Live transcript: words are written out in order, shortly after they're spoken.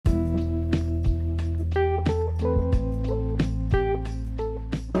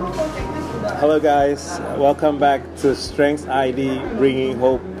Hello, guys. Welcome back to Strengths ID Bringing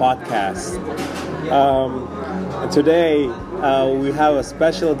Hope podcast. Today, we have a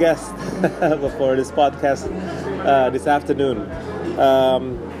special guest for this podcast this afternoon.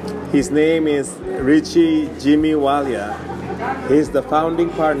 His name is Richie Jimmy Walia. He's the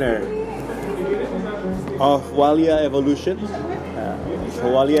founding partner of Walia Evolution.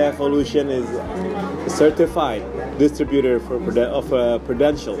 Walia Evolution is a certified distributor of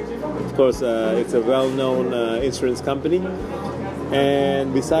Prudential. Of course, it's a well-known insurance company.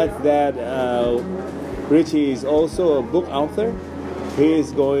 And besides that, Richie is also a book author.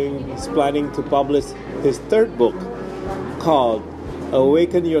 He's planning to publish his third book called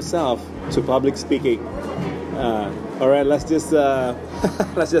Awaken Yourself to Public Speaking. All right, let's just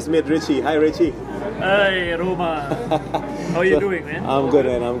meet Richie. Hi, Richie. Hey, Roma. How are you doing, man? I'm good,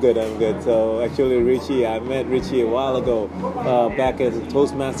 man. I'm good. So actually, Richie, I met Richie a while ago back at the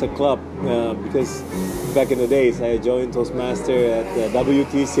Toastmaster Club because back in the days I joined Toastmaster at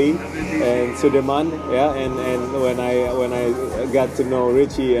WTC and Sudirman. Yeah, and when I got to know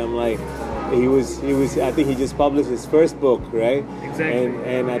Richie, I'm like, he was. I think he just published his first book, right? Exactly.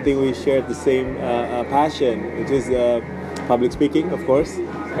 And I think we shared the same passion, which is public speaking, of course,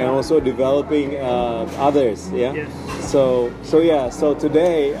 and also developing others. Yeah. Yes. So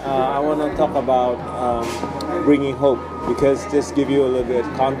today I want to talk about bringing hope, because just give you a little bit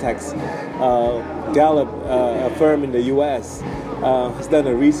of context. Gallup, a firm in the U.S., has done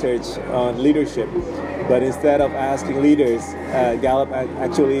a research on leadership. But instead of asking leaders, Gallup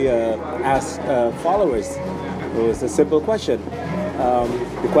actually asked followers. It was a simple question.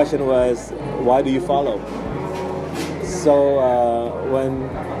 The question was, why do you follow? So when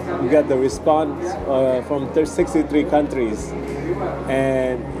you got the response from 63 countries,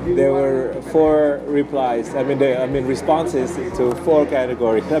 and there were 4 replies. Responses to 4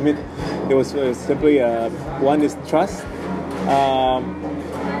 categories. It was simply one is trust.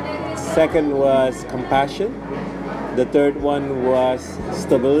 Second was compassion. The third one was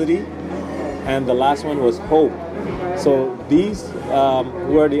stability, and the last one was hope. So these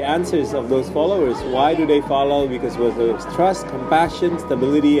were the answers of those followers. Why do they follow? Because it was trust, compassion,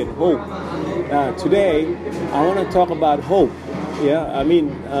 stability, and hope. Today, I want to talk about hope. Yeah,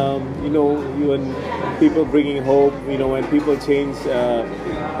 when people bringing hope, when people change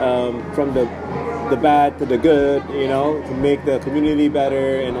from the bad to the good, to make the community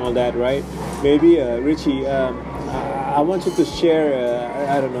better and all that, right? Maybe Richie, I want you to share,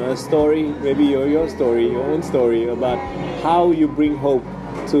 a story, maybe your story, your own story about how you bring hope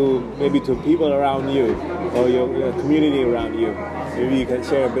to people around you or your community around you. Maybe you can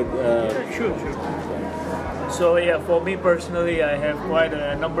share a bit. Sure. So for me personally, I have quite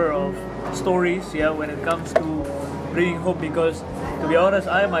a number of stories, when it comes to bringing hope, because to be honest,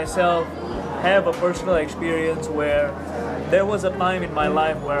 I myself have a personal experience where there was a time in my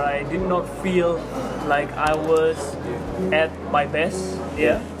life where I did not feel like I was at my best,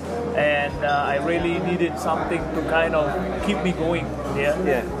 and I really needed something to kind of keep me going,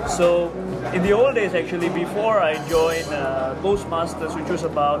 So in the old days, actually, before I joined Toastmasters, which was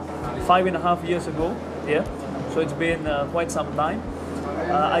about 5.5 years ago, so it's been quite some time.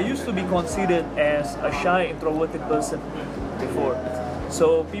 I used to be considered as a shy, introverted person before.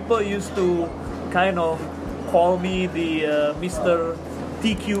 So people used to kind of call me the Mr.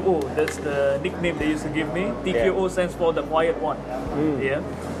 TQO. That's the nickname they used to give me. TQO stands for the quiet one.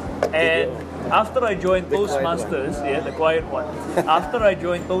 And after I joined Toastmasters, the quiet one. After I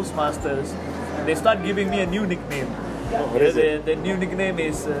joined Toastmasters, they start giving me a new nickname. What is it? The new nickname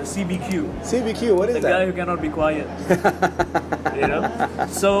is CBQ. CBQ, what is the that? The guy who cannot be quiet.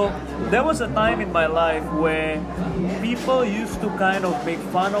 So there was a time in my life where people used to kind of make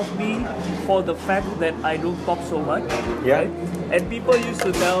fun of me for the fact that I don't talk so much. Right? And people used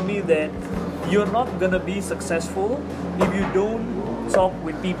to tell me that you're not gonna be successful if you don't talk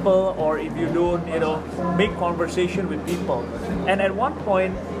with people, or if you don't, make conversation with people. And at one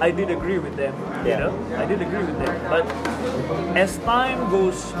point, I did agree with them. I did agree with them. But as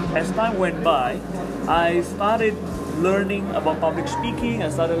time went by, I started learning about public speaking. I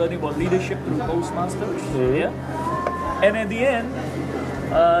started learning about leadership through Toastmasters. And at the end,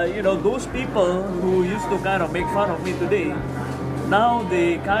 those people who used to kind of make fun of me today, now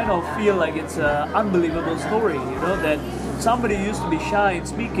they kind of feel like it's an unbelievable story. That somebody who used to be shy in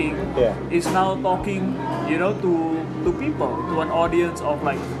speaking is now talking, to to people, to an audience of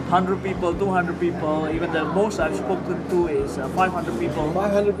like 100 people, 200 people. Even the most I've spoken to is 500 people.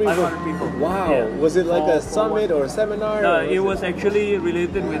 500 people. 500 people. Wow. Yeah. Was it like For- a summit or a seminar? No, or it was actually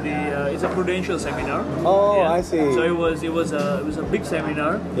related with the. It's a prudential seminar. Oh, I see. So it was a big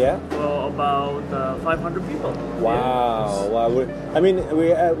seminar. Yeah. For about 500 people. Wow. Wow. I mean,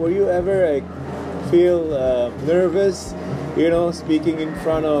 were you ever like feel nervous? You know, speaking in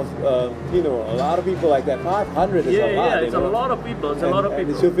front of you know, a lot of people like that. 500 is Yeah, a lot. yeah, it's a lot of people. It's a lot of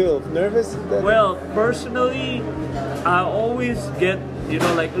people. Did you feel nervous? Well, personally, I always get, you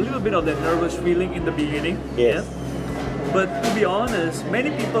know, like a little bit of that nervous feeling in the beginning. Yes. Yeah? But to be honest,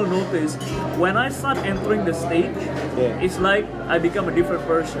 many people notice when I start entering the stage, Yeah. it's like I become a different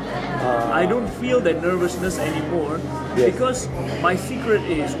person. I don't feel that nervousness anymore Yes. because my secret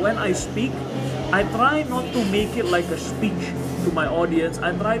is when I speak, I try not to make it like a speech to my audience.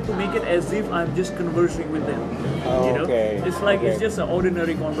 I try to make it as if I'm just conversing with them. Oh, You know, okay. it's like Okay. it's just an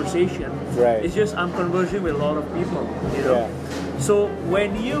ordinary conversation. Right. It's just I'm conversing with a lot of people. You know. Yeah. So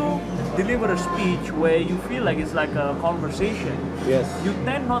when you deliver a speech where you feel like it's like a conversation, Yes. you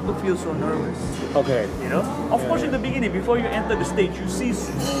tend not to feel so nervous. Okay. You know, of course, in the beginning, before you enter the stage, you see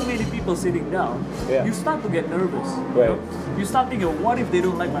so many people sitting down. Yeah. You start to get nervous. Right. You know? You start thinking, what if they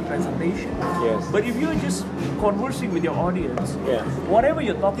don't like my presentation? Yes. But if you're just conversing with your audience, Yeah. whatever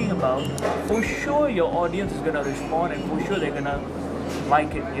you're talking about, for sure your audience is gonna respond, and for sure they're gonna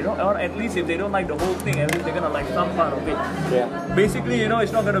like it. You know, or at least if they don't like the whole thing, at least they're gonna like some part of it. Yeah. Basically, you know,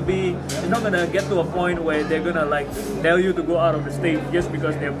 it's not gonna get to a point where they're gonna like tell you to go out of the stage just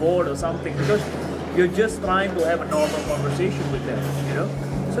because they're bored or something, because you're just trying to have a normal conversation with them, you know.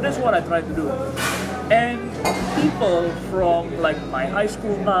 So that's what I try to do. And people from like my high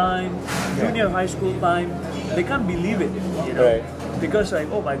school time, junior high school time, they can't believe it, you know. Right. Because like,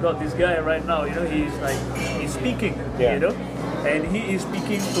 oh my God, this guy right now, you know, he's speaking, Yeah. you know, and he is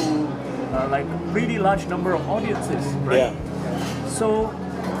speaking to like a pretty large number of audiences, right? Yeah. So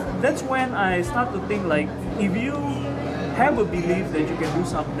that's when I start to think like, if you have a belief that you can do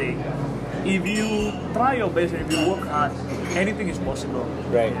something, if you try your best and if you work hard, anything is possible.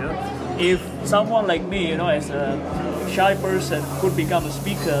 Right. You know? If someone like me, you know, as a shy person, could become a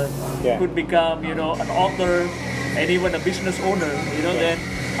speaker, Yeah. could become, you know, an author, and even a business owner, you know, then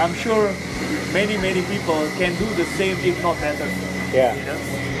I'm sure many people can do the same, if not better. Yeah. You know?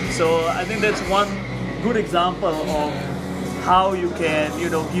 So I think that's one good example of how you can, you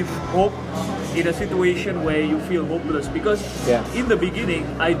know, give hope in a situation where you feel hopeless. Because Yeah. in the beginning,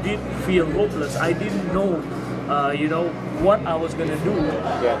 I did feel hopeless. I didn't know, you know, what I was gonna do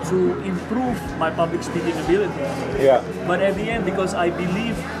Yeah. to improve my public speaking ability. Yeah. But at the end, because I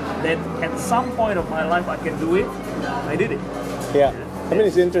believe that at some point of my life I can do it, I did it. Yeah. I mean,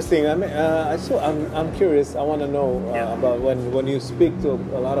 it's interesting. I mean, so I'm curious. I want to know Yeah. about when you speak to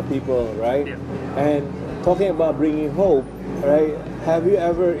a lot of people, right? Yeah. And talking about bringing hope, right? Have you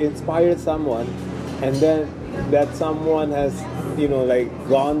ever inspired someone, and then that someone has, you know, like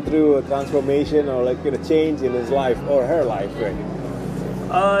gone through a transformation or like a change in his life or her life, right?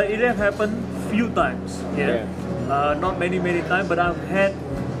 It have happened few times. Yeah. Not many times, but I've had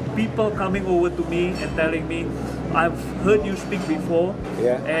people coming over to me and telling me, I've heard you speak before,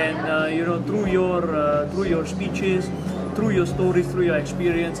 Yeah. and you know, through your speeches, through your stories, through your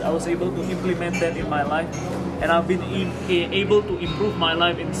experience, I was able to implement that in my life, and I've been able to improve my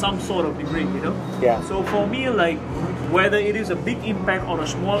life in some sort of degree, you know. Yeah. So for me, like, whether it is a big impact or a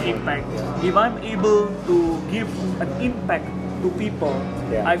small impact, if I'm able to give an impact to people,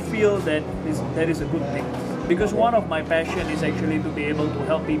 Yeah. I feel that is a good thing. Because one of my passion is actually to be able to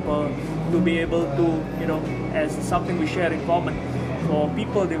help people, to be able to, you know, as something we share in common, for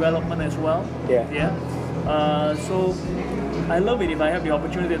people development as well. Yeah. Yeah. So I love it if I have the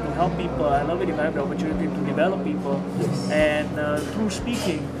opportunity to help people. I love it if I have the opportunity to develop people. And through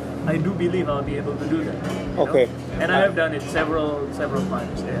speaking, I do believe I'll be able to do that. you know? Okay. And I have done it several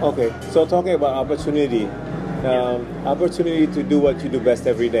times. Yeah. Okay. So talking about opportunity. Opportunity to do what you do best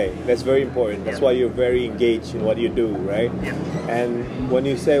every day. That's very important. That's Yeah. why you're very engaged in what you do, right? Yeah. And when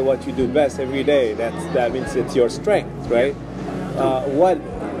you say what you do best every day, that means it's your strength, right? What,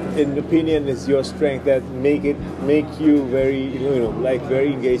 in opinion, is your strength that make you very, you know, like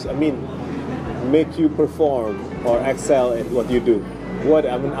very engaged? I mean, make you perform or excel at what you do. What,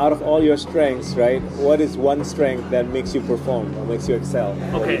 I mean, out of all your strengths, right? What is one strength that makes you perform or makes you excel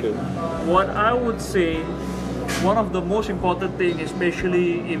at what you Okay. do? What I would say, one of the most important thing,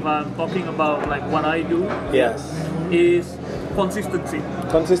 especially if I'm talking about like what I do, Yes. is consistency.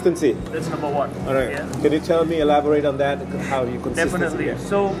 Consistency. That's number one. All right. Yeah? Can you tell me, elaborate on that? How you consistency? Definitely. Yeah.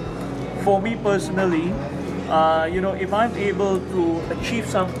 So, for me personally, if I'm able to achieve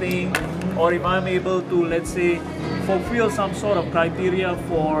something, or if I'm able to, let's say, fulfill some sort of criteria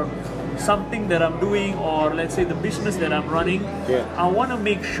for something that I'm doing, or let's say the business that I'm running, I want to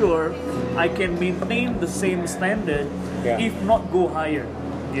make sure I can maintain the same standard, if not go higher.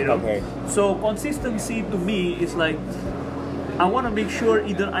 So consistency to me is like, I want to make sure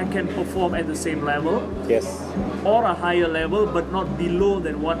either I can perform at the same level, or a higher level, but not below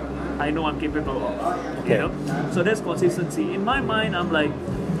than what I know I'm capable of. So that's consistency. In my mind, I'm like,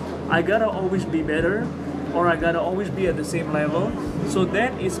 I gotta always be better, or I gotta always be at the same level. So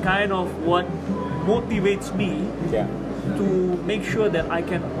that is kind of what motivates me to make sure that I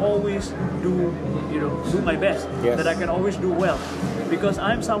can always do my best, that I can always do well. Because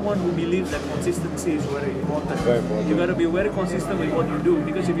I'm someone who believes that consistency is very important. You gotta be very consistent with what you do,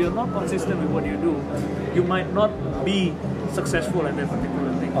 because if you're not consistent with what you do, you might not be successful at that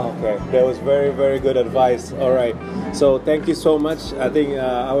particular thing. Okay, that was very, very good advice. All right, so thank you so much. I think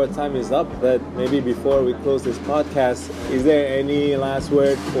our time is up, but maybe before we close this podcast, is there any last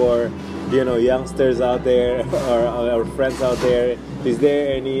word for youngsters out there, or our friends out there? Is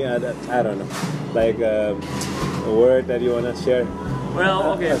there any I don't know, like a word that you want to share?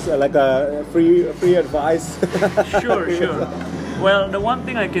 Well, okay, like a free advice. Sure. Well, the one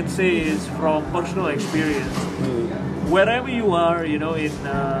thing I can say is from personal experience, wherever you are, in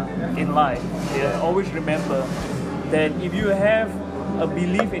life, always remember that if you have a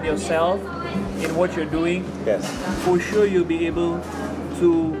belief in yourself, in what you're doing, for sure you'll be able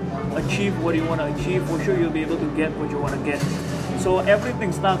to achieve what you want to achieve. For sure you'll be able to get what you want to get. So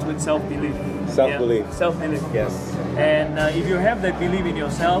everything starts with self-belief. Self-belief. Yes. And if you have that belief in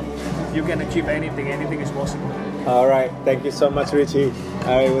yourself, you can achieve anything. Anything is possible. All right. Thank you so much, Richie.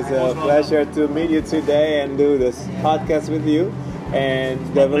 It was a pleasure to meet you today and do this podcast with you. And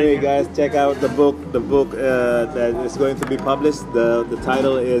definitely, guys, check out the book. The book that is going to be published. The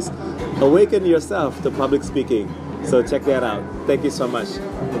title is "Awaken Yourself to Public Speaking." So check that out. Thank you so much.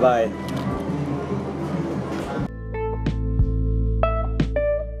 Bye.